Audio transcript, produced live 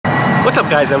What's up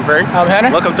guys, I'm Vern. I'm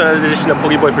Henner. Welcome to another edition of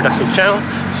Pogiboy Productions channel.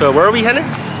 So where are we, Henner?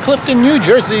 Clifton, New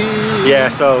Jersey. Yeah,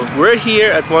 so we're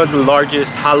here at one of the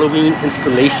largest Halloween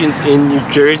installations in New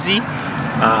Jersey.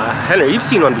 Henner, you've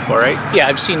seen one before, right? Yeah,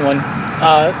 I've seen one.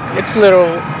 It's a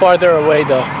little farther away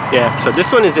though. Yeah, so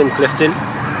this one is in Clifton.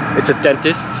 It's a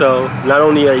dentist, so not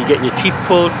only are you getting your teeth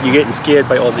pulled, you're getting scared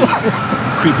by all these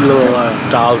creepy little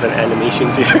dolls and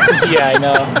animations here. Yeah, I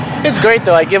know. It's great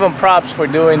though. I give them props for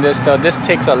doing this though. This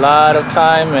takes a lot of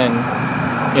time and,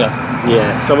 you know.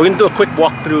 Yeah, so we're gonna do a quick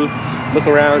walkthrough, look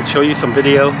around, show you some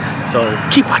video. So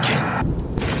keep watching.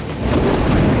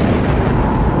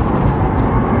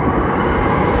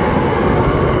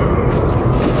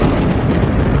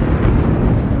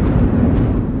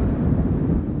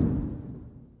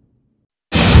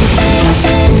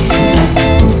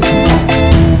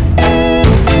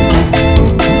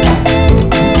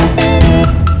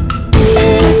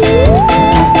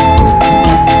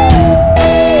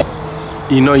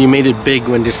 You know you made it big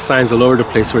when there's signs all over the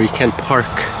place where you can't park,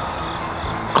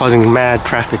 causing mad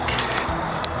traffic.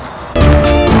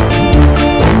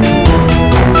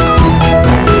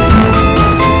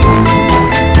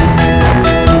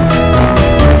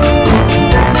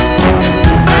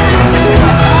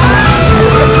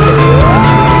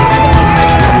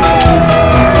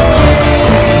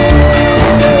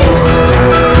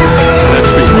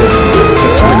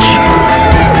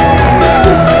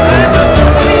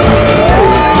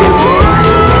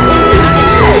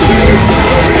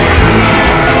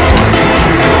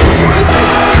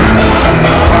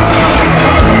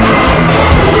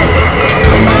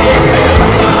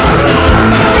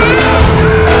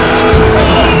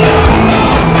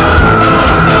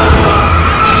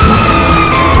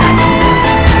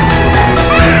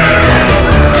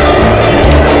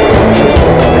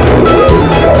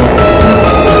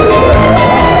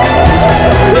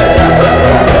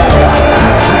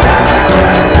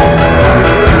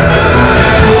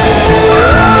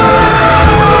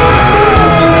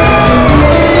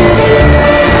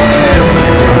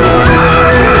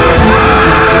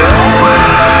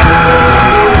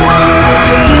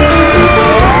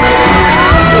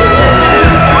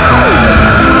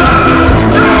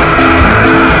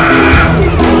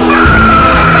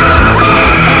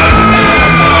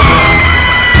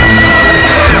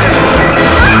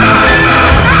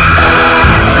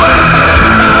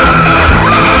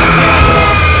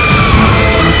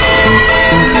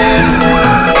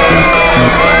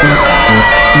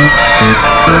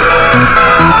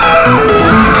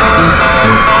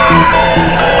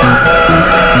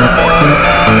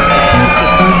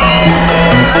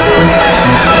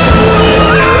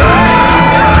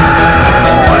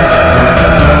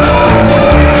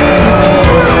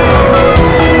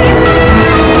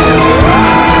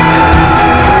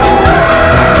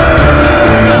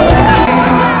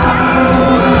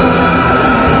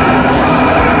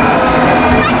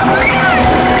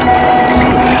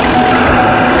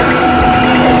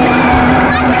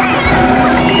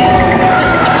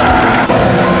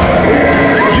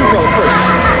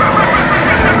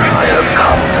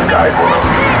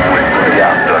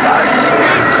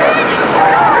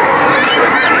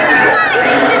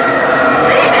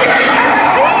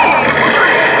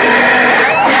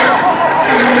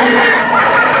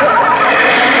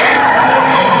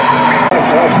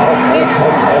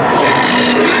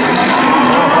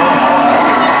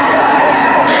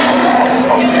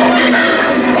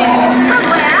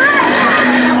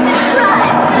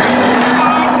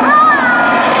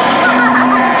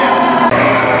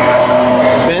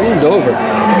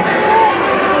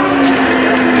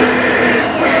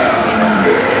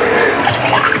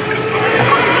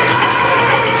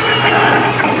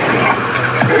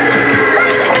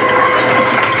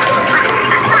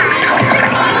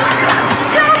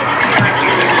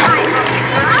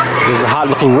 There's a hot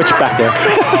looking witch back there.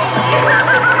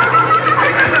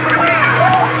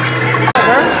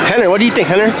 Henner, what do you think,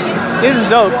 Henner? This is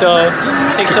dope though. It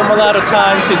takes them a lot of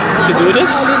time to do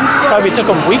this. Probably took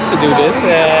them weeks to do this,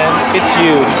 and it's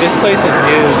huge. This place is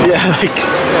huge. Yeah, like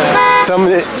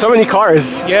so many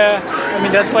cars. Yeah, I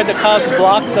mean that's why the cops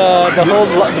block the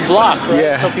block, right?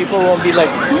 Yeah. So people won't be like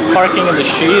parking in the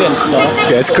street and stuff.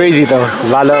 Yeah, it's crazy though. It's a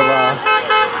lot of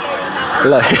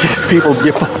people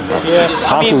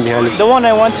honking behind us. The one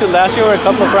I went to last year with a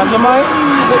couple of friends of mine,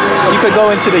 you could go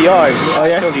into the yard. Oh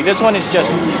yeah? Actually. This one is just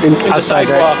in the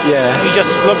sidewalk. Right? Yeah. You just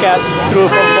look through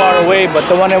from far away, but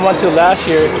the one I went to last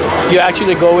year, you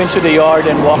actually go into the yard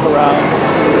and walk around.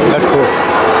 That's cool.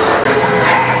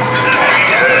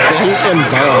 And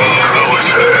down.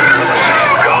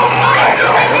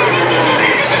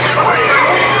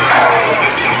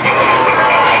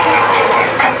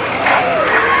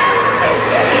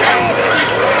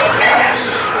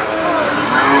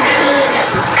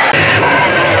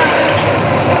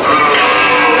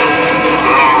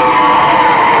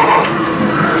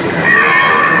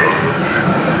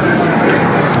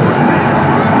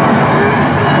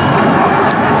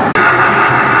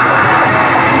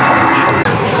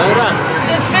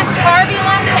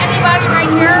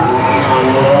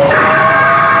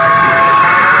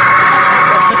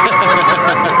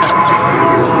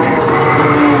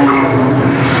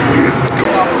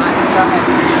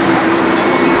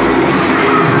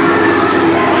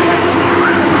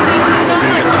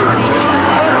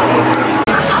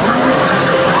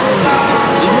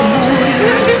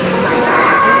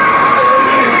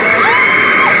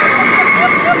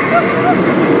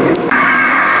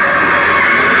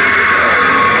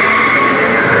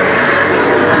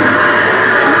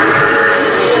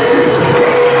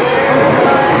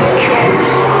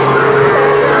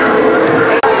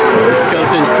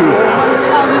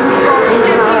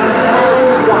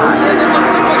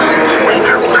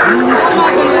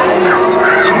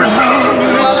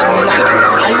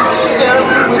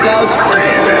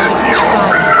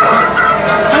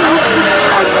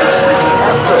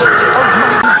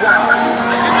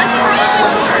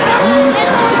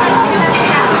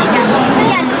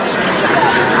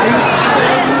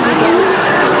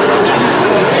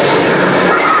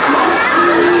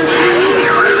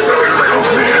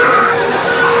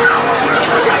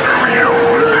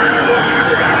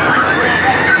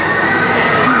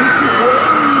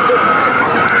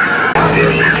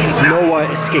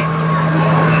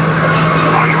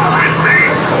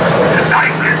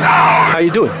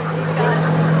 you doing?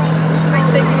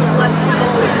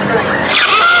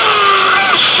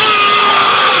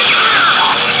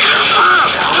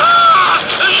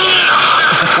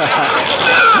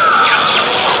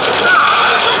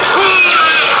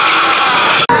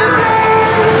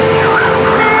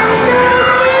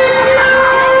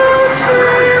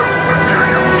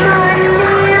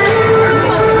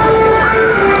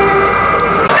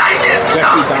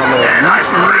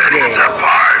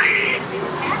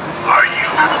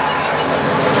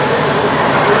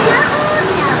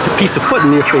 Piece of foot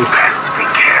in your face. Best be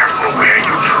careful where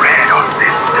you tread on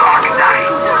this dark night.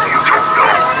 You don't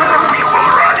know who you will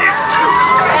run into.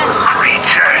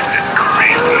 Creatures and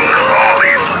creepy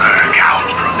crawlies lurk out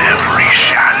from every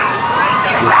shadow.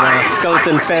 There's a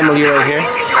skeleton family right here.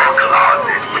 In your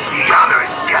closet with the other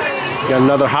skeletons. Got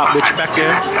another hot witch back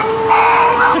there.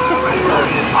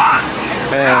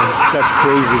 Man, that's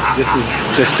crazy. This is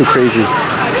just too crazy.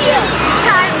 Real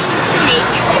charming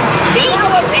snake. The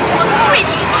original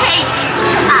pretty cake.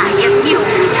 I am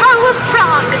mutant tower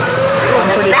frog.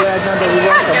 I'm pretty glad now that we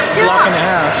walked a block and a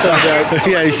half. So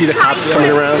Yeah, you see the cops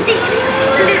coming around.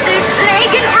 Lizard's leg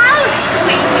and house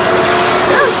squeak.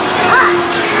 Oh, hi.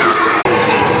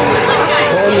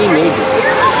 Only maybe.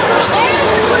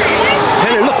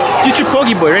 Henry, look, future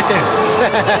Pogiboy right there.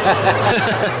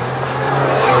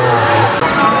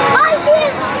 I see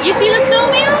it. You see the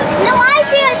snowman? No, I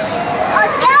see a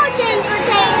skeleton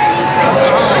potato.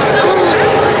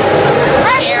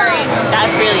 Scary.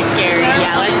 That's really scary.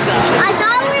 Yeah, let's go. I saw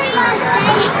where he was.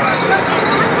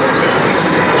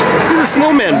 There's a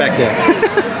snowman back there.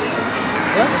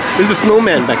 There's a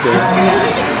snowman back there.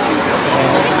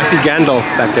 I see Gandalf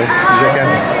back there. Is that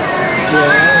Gandalf?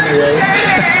 yeah, anyway.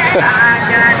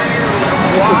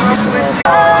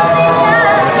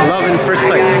 It's love in first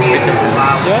sight. Right there.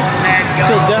 Yeah?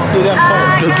 Till death do them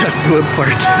part. Till death do it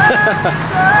part.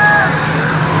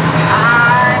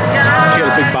 She got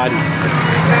a big body.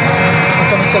 How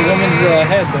come it's a woman's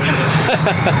head?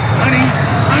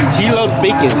 He loves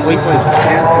bacon. Wait, wait.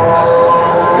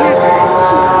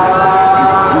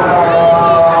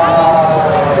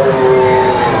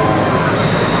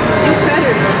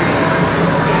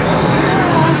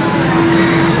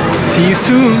 See you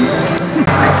soon.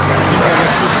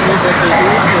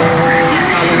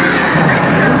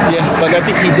 Yeah, but I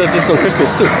think he does this on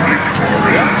Christmas too.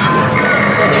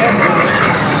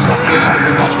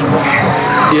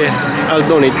 Yeah, I'll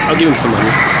donate. I'll give him some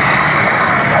money.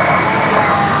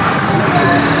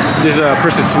 There's a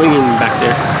person swinging back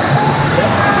there.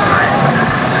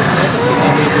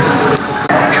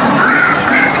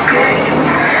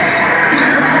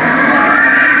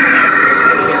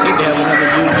 They seem to have another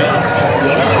huge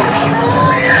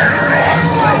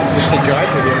There's the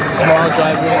driveway there. Small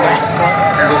driveway in the front.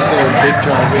 There's the big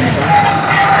driveway in the back.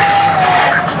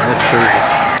 That's crazy.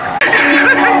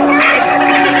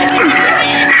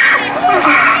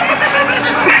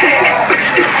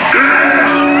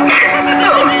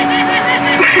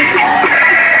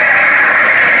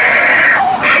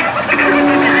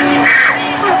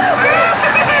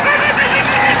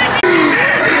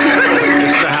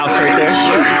 It's the house right there.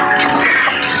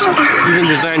 Even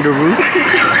designed the roof.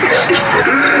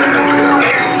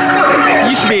 You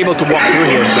used to be able to walk through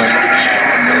here, but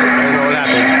I don't know what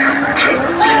happened.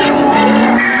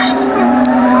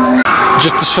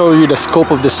 Just to show you the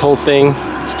scope of this whole thing,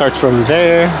 it starts from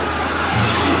there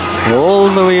all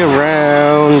the way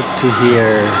around to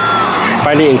here.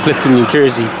 Finding it in Clifton, New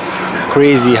Jersey.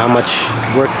 Crazy how much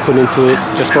work put into it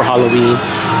just for Halloween.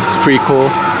 It's pretty cool.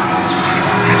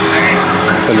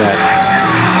 Look at that.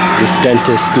 This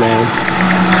dentist, man.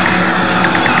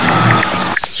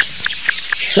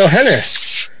 So Henner,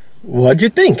 what'd you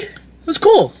think? It was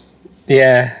cool.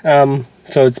 Yeah,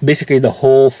 so it's basically the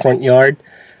whole front yard.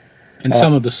 And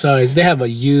some of the sides, they have a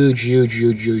huge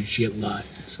lot.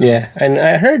 So. Yeah, and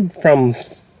I heard from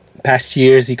past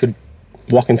years you could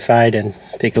walk inside and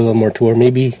take a little more tour.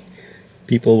 Maybe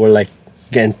people were like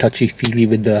getting touchy-feely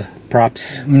with the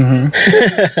props.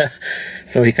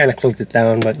 So he kind of closed it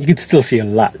down, but you could still see a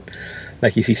lot.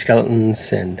 Like you see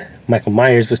skeletons, and Michael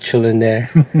Myers was chilling there.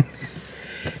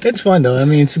 It's fun though. I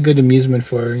mean, it's a good amusement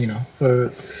for, you know,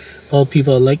 for all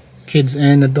people like kids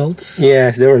and adults.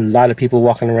 Yeah, there were a lot of people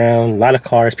walking around, a lot of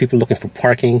cars, people looking for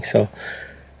parking. So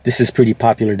this is pretty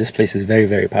popular. This place is very,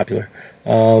 very popular.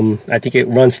 I think it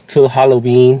runs till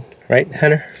Halloween, right,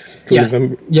 Henner? Yeah,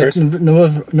 November 1st? Yeah,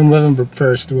 November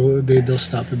 1st. They'll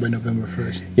stop it by November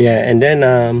 1st. Yeah, and then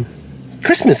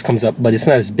Christmas comes up, but it's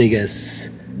not as big as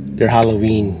their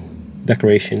Halloween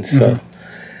decorations. So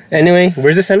anyway,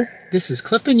 where's the center? This is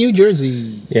Clifton, New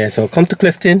Jersey. Yeah, so come to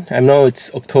Clifton. I know it's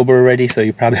October already, so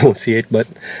you probably won't see it, but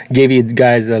gave you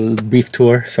guys a brief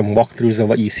tour, some walkthroughs of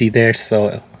what you see there.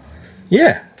 So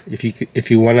yeah, if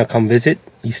you want to come visit,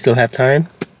 you still have time.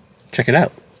 Check it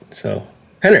out. So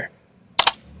Henner,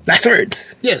 last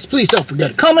words. Yes, please don't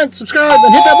forget to comment, subscribe,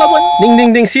 and hit that bell button. Ding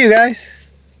ding ding. See you guys.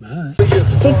 Bye.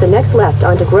 Take the next left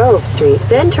onto Grove Street,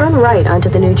 then turn right onto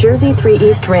the New Jersey 3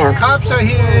 East ramp. Cops are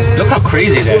here. Look how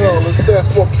crazy that is.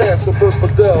 Just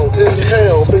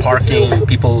parking,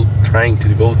 people trying to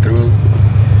go through.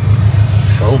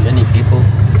 So many people.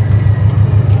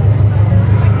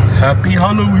 Happy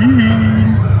Halloween.